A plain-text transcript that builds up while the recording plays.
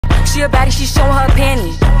She a baddie, she showing her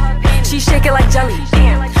panties. She shake it like jelly.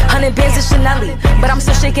 100 bands of Chanel, but I'm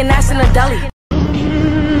still shaking ass in a deli.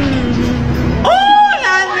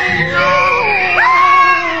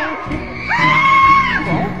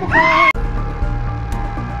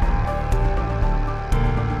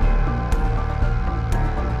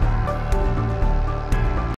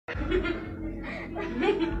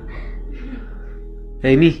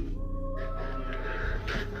 Amy.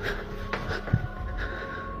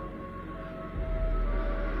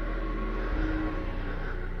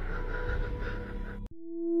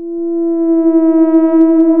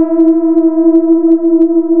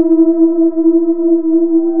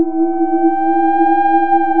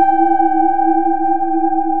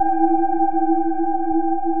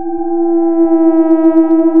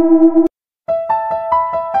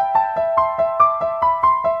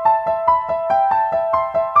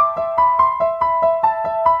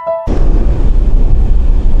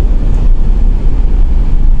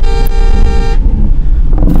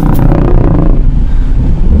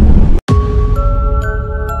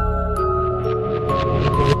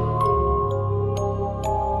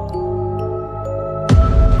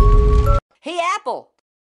 Hey, Apple!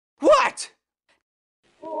 What?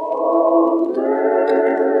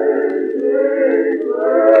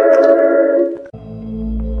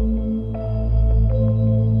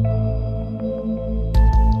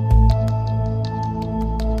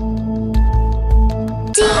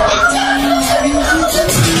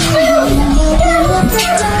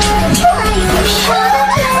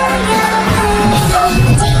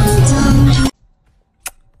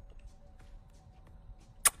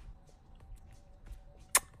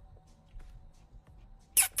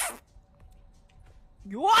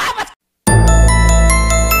 What?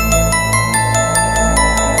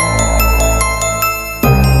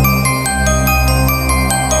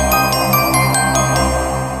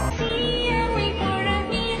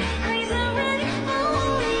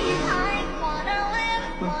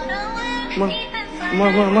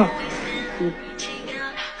 Ma.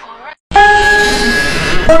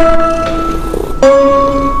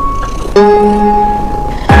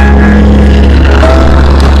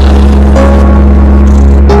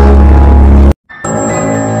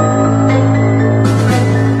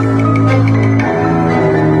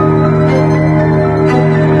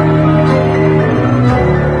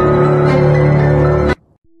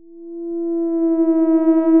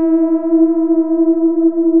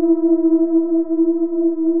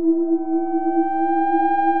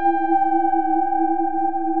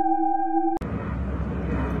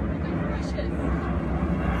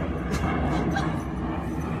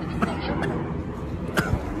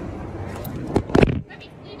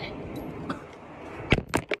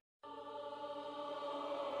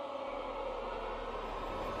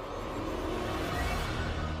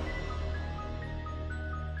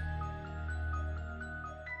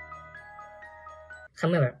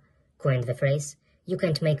 However, coined the phrase, "You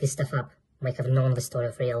can't make this stuff up," might have known the story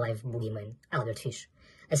of real-life boogeyman, Albert Fish.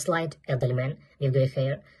 A slight, elderly man with grey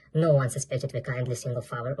hair, no one suspected the kindly single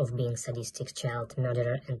father of being sadistic child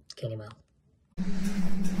murderer and cannibal.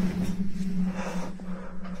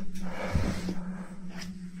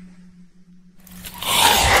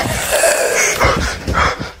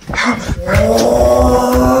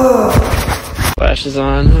 Flash is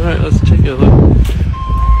on. Alright, let's take a look.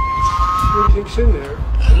 What takes in there?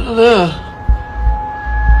 I don't know.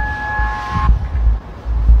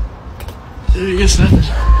 I guess nothing.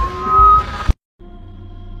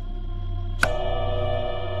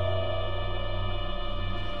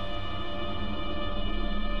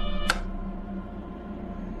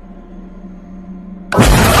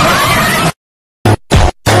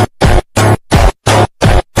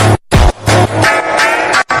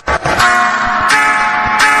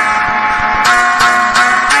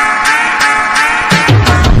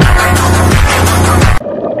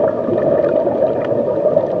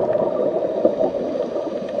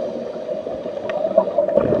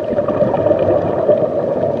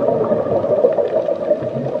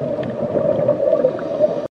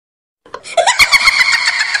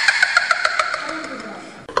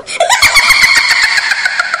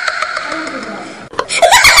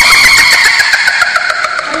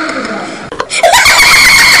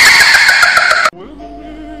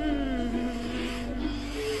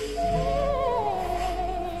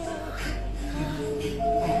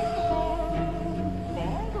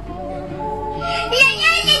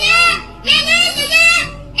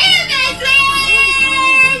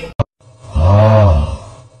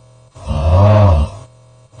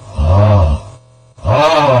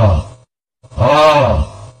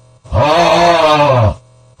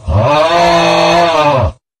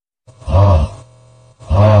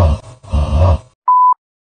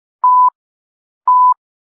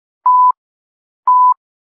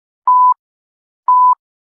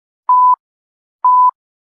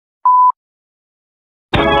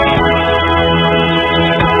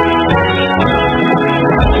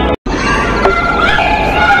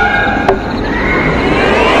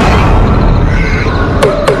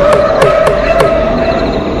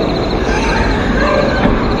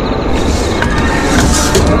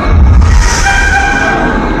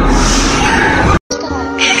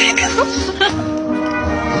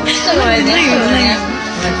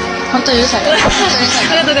 좀 잘해.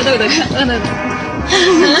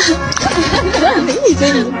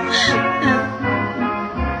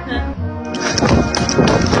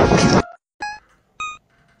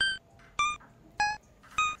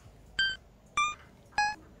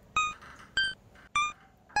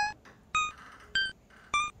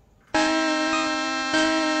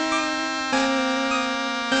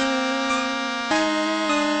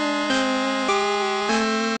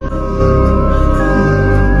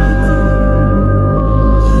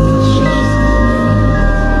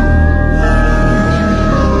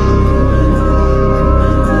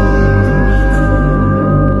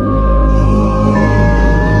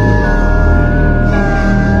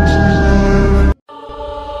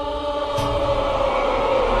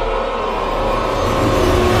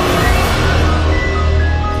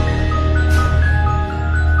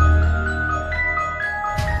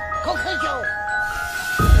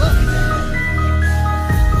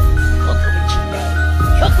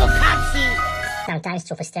 Sometimes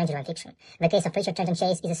true for stranger non-fiction. The case of Richard Trenton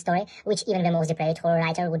Chase is a story which even the most depraved horror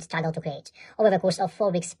writer would struggle to create. Over the course of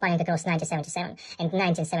 4 weeks spanning across 1977 and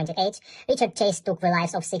 1978, Richard Chase took the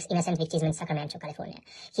lives of 6 innocent victims in Sacramento, California.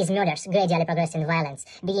 His murders gradually progressed in violence,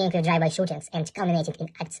 beginning with drive-by shootings and culminating in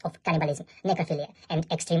acts of cannibalism, necrophilia, and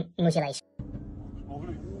extreme mutilation.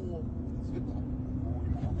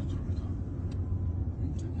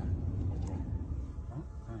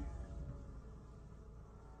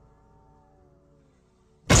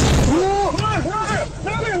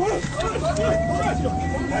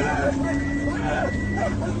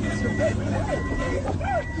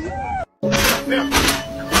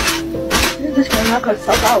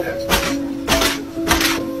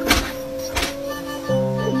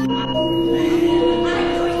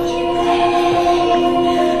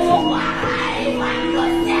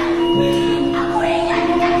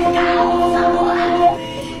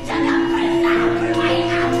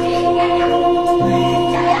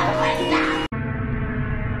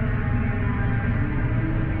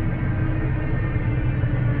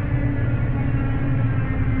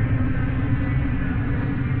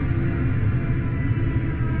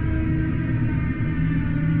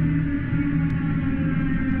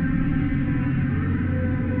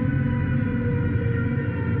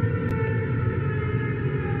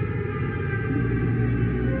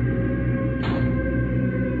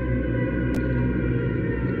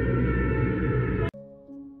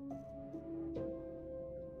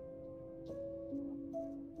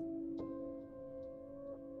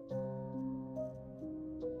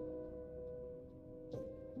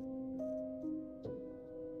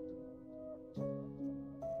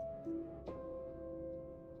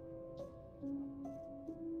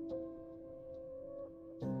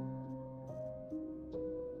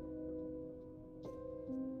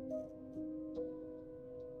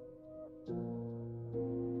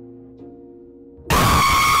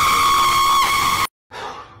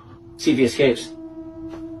 See if he escapes.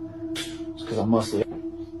 It's because I'm mostly...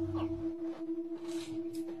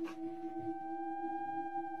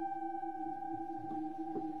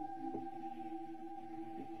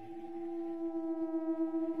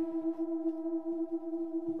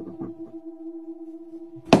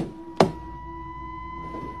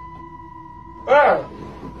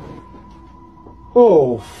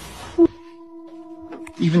 Oh.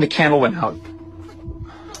 Even the candle went out.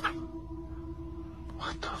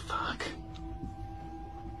 What the fuck?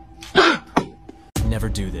 Never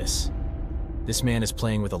do this. This man is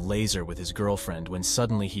playing with a laser with his girlfriend when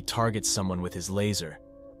suddenly he targets someone with his laser.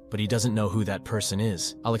 But he doesn't know who that person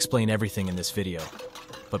is. I'll explain everything in this video.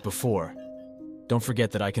 But before, don't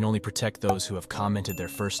forget that I can only protect those who have commented their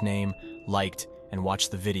first name, liked, and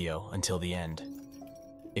watched the video until the end.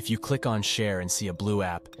 If you click on share and see a blue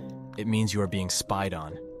app, it means you are being spied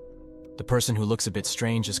on. The person who looks a bit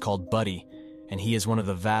strange is called Buddy, and he is one of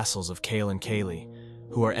the vassals of Kale and Kaylee,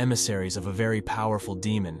 who are emissaries of a very powerful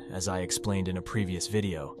demon, as I explained in a previous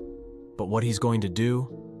video. But what he's going to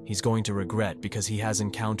do, he's going to regret because he has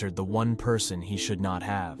encountered the one person he should not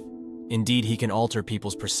have. Indeed, he can alter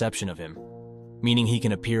people's perception of him, meaning he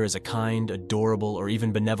can appear as a kind, adorable, or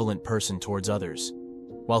even benevolent person towards others,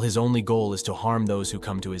 while his only goal is to harm those who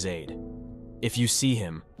come to his aid. If you see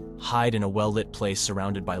him, hide in a well-lit place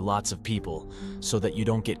surrounded by lots of people so that you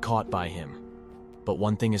don't get caught by him. But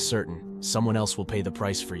one thing is certain, someone else will pay the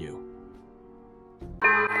price for you.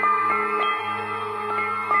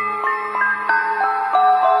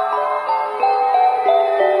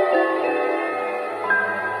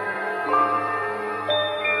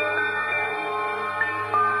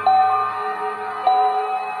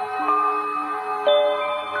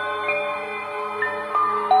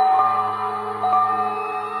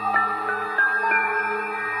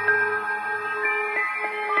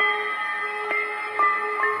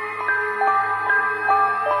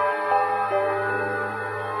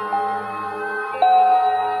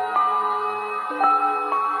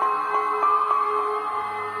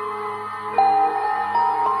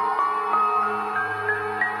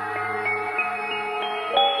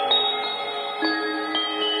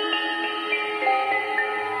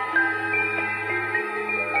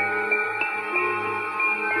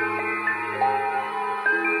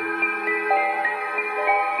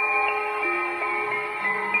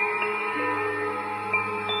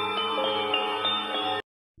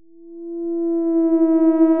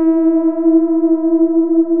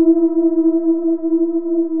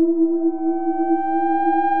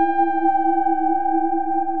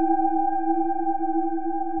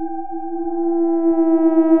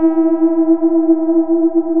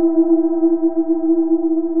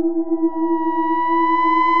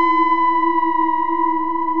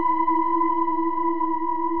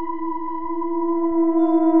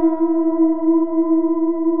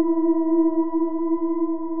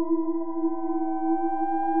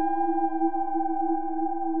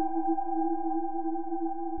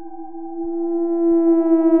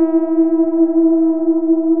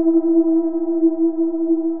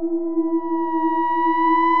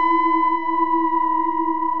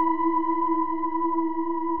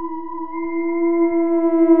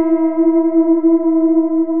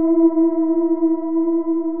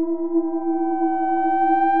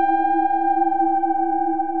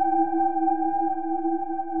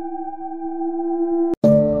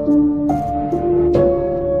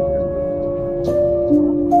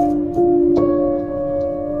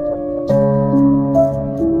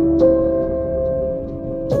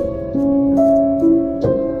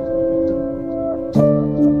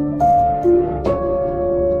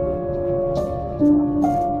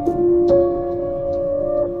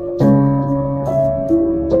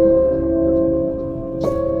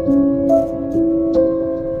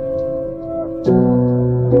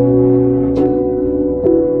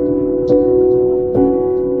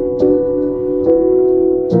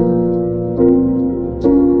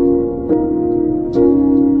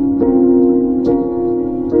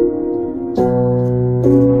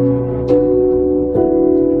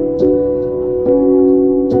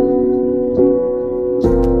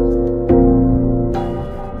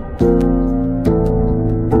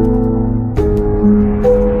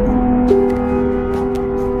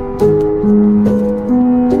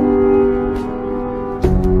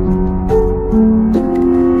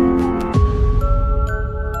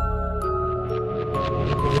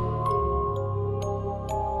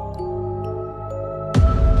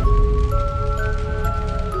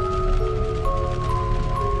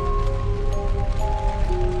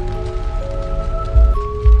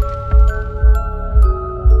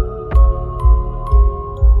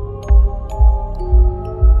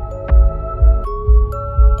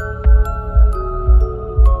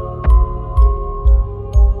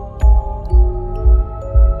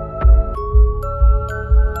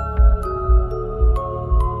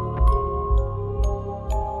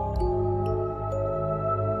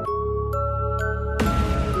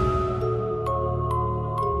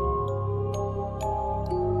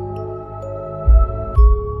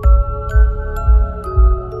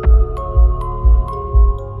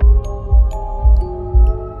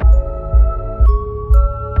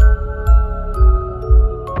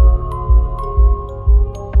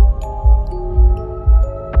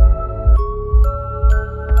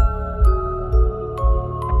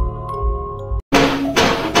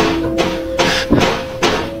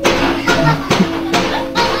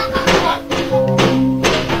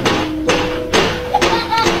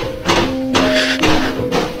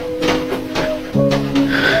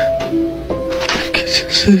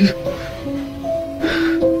 safe.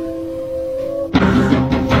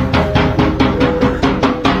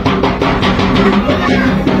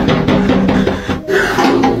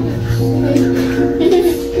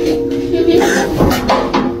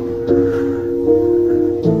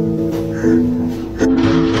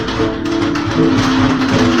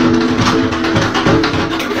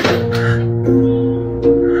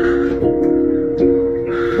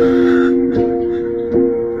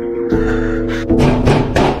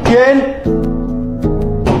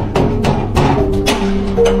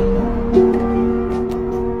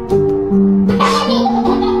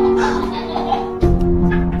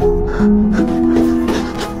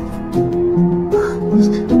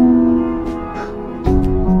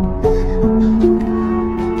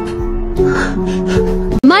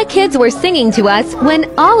 My kids were singing to us when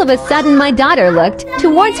all of a sudden my daughter looked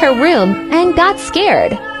towards her room and got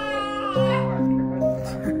scared.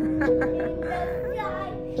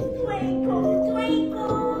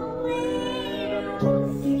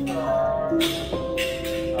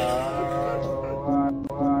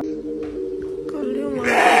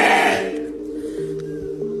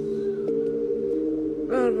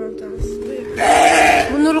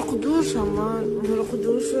 ما نرقدوش عمار ما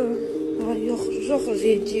نرقدوش يخرج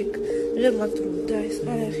يديك غير ما ترد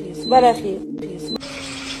صباح الخير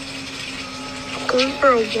Going for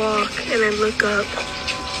a walk and I look up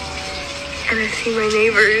and I see my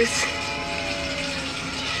neighbors.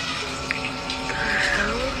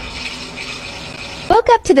 Woke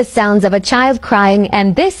up to the sounds of a child crying,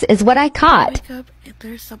 and this is what I caught. Wake up and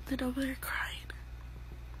there's something over there crying.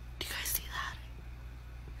 Do you guys see that?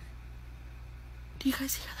 Do you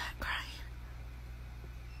guys hear that crying?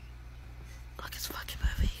 Look, it's fucking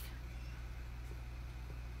moving.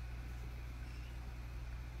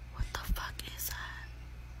 What the fuck is that?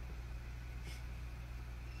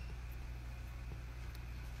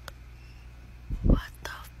 What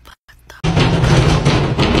the fuck?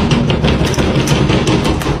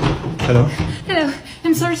 Hello? Hello,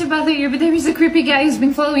 I'm sorry to bother you, but there is a creepy guy who's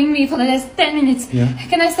been following me for the last 10 minutes. Yeah?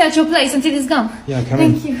 Can I stay at your place until he's gone? Yeah, come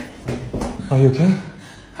in. Thank you. Are you okay?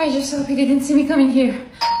 I just hope he didn't see me coming here.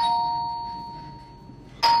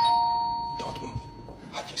 Don't move.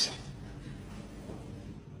 What do you say?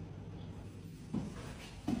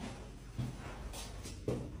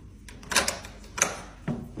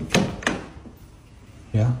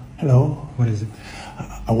 Yeah? Hello. What is it?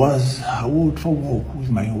 I was out for a walk with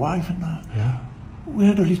my wife and Yeah? we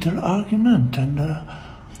had a little argument and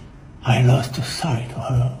I lost sight of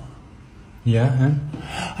her. Yeah, and?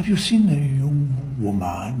 Have you seen the young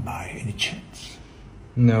woman by any chance?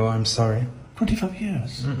 No, I'm sorry. 25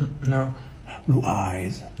 years. No. Blue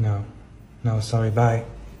eyes. No. No, sorry, bye.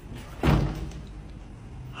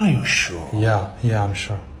 Are you sure? Yeah, I'm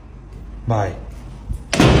sure. Bye.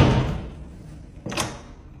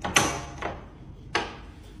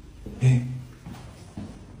 Hey.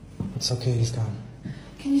 It's okay, he's gone.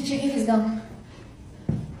 Can you check if he's gone?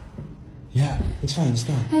 Yeah, it's fine, it's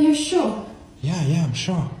gone. Are you sure? Yeah, I'm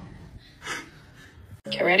sure.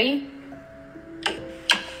 Okay, ready?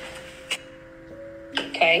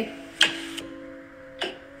 Okay.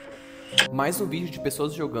 Mais um vídeo de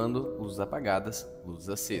pessoas jogando luzes apagadas, luzes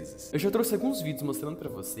acesas. Eu já trouxe alguns vídeos mostrando pra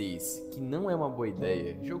vocês que não é uma boa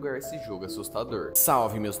ideia jogar esse jogo assustador.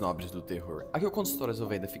 Salve, meus nobres do terror. Aqui eu conto histórias ao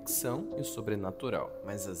da ficção e o sobrenatural,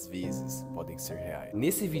 mas às vezes podem ser reais.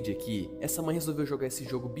 Nesse vídeo aqui, essa mãe resolveu jogar esse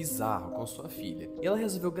jogo bizarro com sua filha. E ela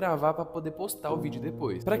resolveu gravar pra poder postar o vídeo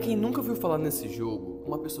depois. Pra quem nunca ouviu falar nesse jogo,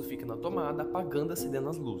 uma pessoa fica na tomada apagando e acendendo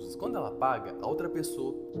as luzes. Quando ela apaga, a outra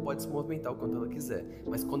pessoa pode se movimentar o quanto ela quiser.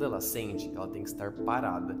 Mas quando ela acende, ela tem que estar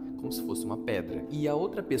parada, como se fosse uma pedra. E a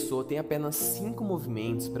outra pessoa tem apenas 5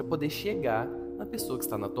 movimentos para poder chegar na pessoa que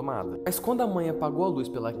está na tomada. Mas quando a mãe apagou a luz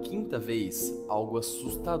pela 5ª vez, algo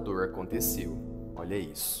assustador aconteceu. Olha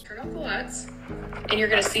isso. Turn off the lights, and you're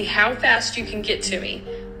gonna see how fast you can get to me.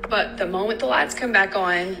 But the moment the lights come back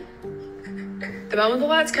on,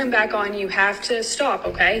 you have to stop,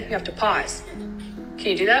 okay? You have to pause.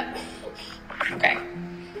 Can you do that? Okay.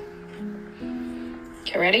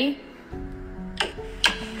 Okay, ready?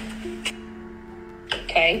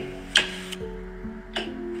 Okay.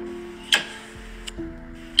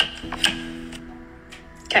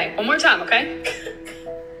 Okay, one more time, okay?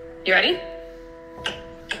 You ready?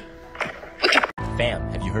 Fam,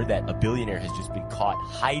 have you heard that a billionaire has just been caught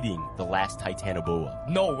hiding the last Titanoboa?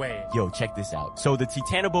 No way. Yo, check this out. So the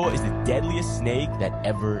Titanoboa is the deadliest snake that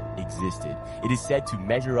ever existed. It is said to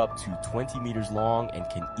measure up to 20 meters long and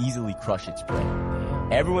can easily crush its prey.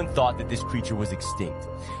 Everyone thought that this creature was extinct.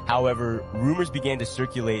 However, rumors began to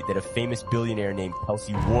circulate that a famous billionaire named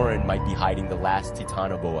Kelsey Warren might be hiding the last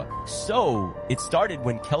Titanoboa. So, it started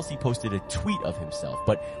when Kelsey posted a tweet of himself,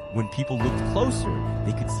 but when people looked closer,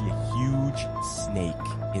 they could see a huge snake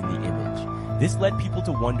in the image. This led people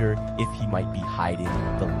to wonder if he might be hiding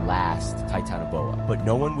the last Titanoboa, but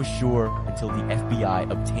no one was sure until the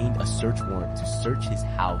FBI obtained a search warrant to search his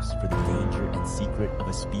house for the danger and secret of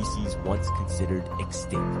a species once considered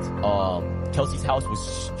extinct. Kelsey's house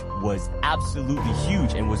was absolutely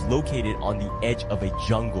huge and was located on the edge of a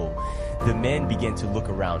jungle. The men began to look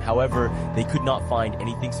around. However, they could not find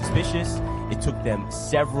anything suspicious. It took them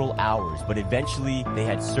several hours, but eventually they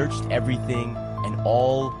had searched everything and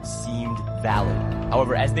all seemed valid.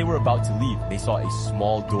 However, as they were about to leave, they saw a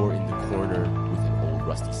small door in the corner with an old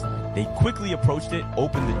rusty sign. They quickly approached it,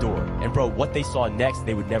 opened the door, and bro, what they saw next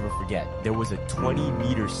they would never forget. There was a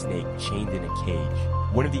 20-meter snake chained in a cage.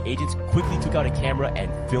 One of the agents quickly took out a camera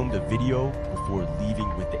and filmed a video before leaving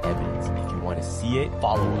with the evidence. If you want to see it,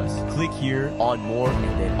 follow us. Click here, on more,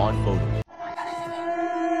 and then on photo.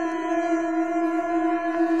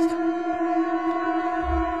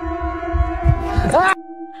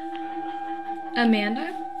 Amanda?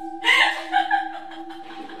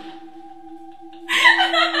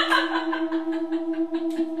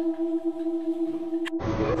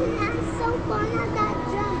 So fun at that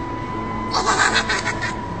jump.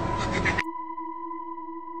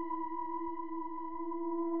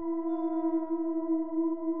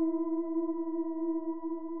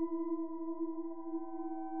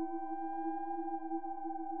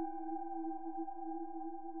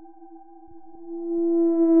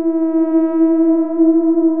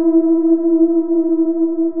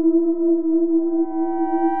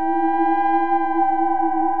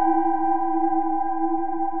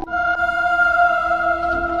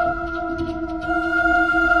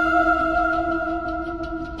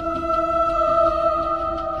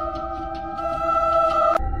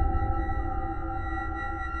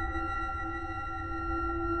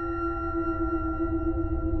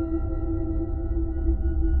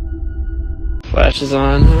 Flash is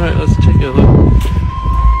on. Alright, let's take a look.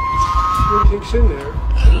 What kicks in there?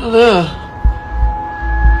 I don't know.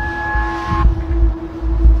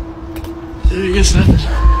 Did you get nothing?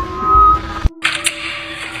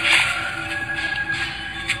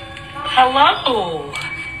 Hello.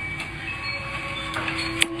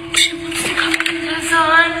 She wants to come in us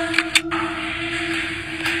on.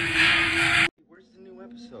 Where's the new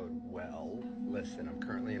episode? Well, listen, I'm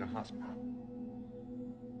currently in a hospital.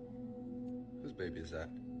 Whose baby is that?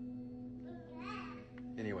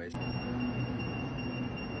 Anyways.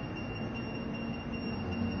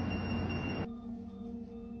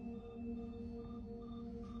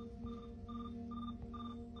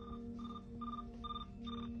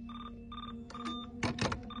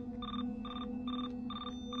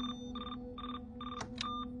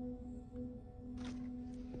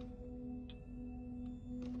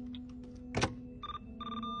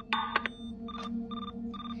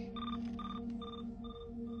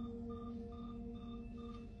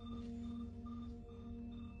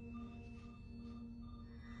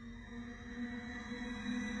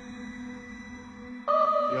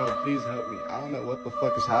 Yo, please help me. I don't know what the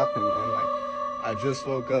fuck is happening, man. Like, I just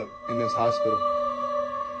woke up in this hospital.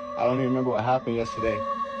 I don't even remember what happened yesterday.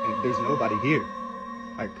 And there's nobody here.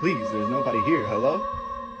 Like, please, there's nobody here. Hello?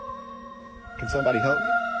 Can somebody help me?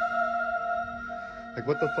 Like,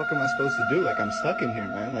 what the fuck am I supposed to do? Like, I'm stuck in here,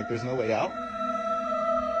 man. Like, there's no way out.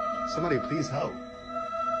 Somebody please help.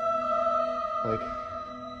 Like,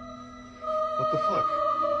 what the fuck?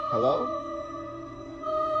 Hello?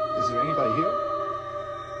 Is there anybody here?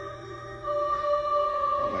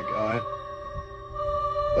 Oh my god.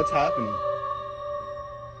 What's happening?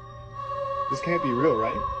 This can't be real,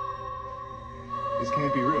 right? This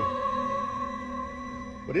can't be real.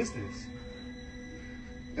 What is this?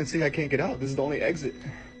 And see, I can't get out. This is the only exit.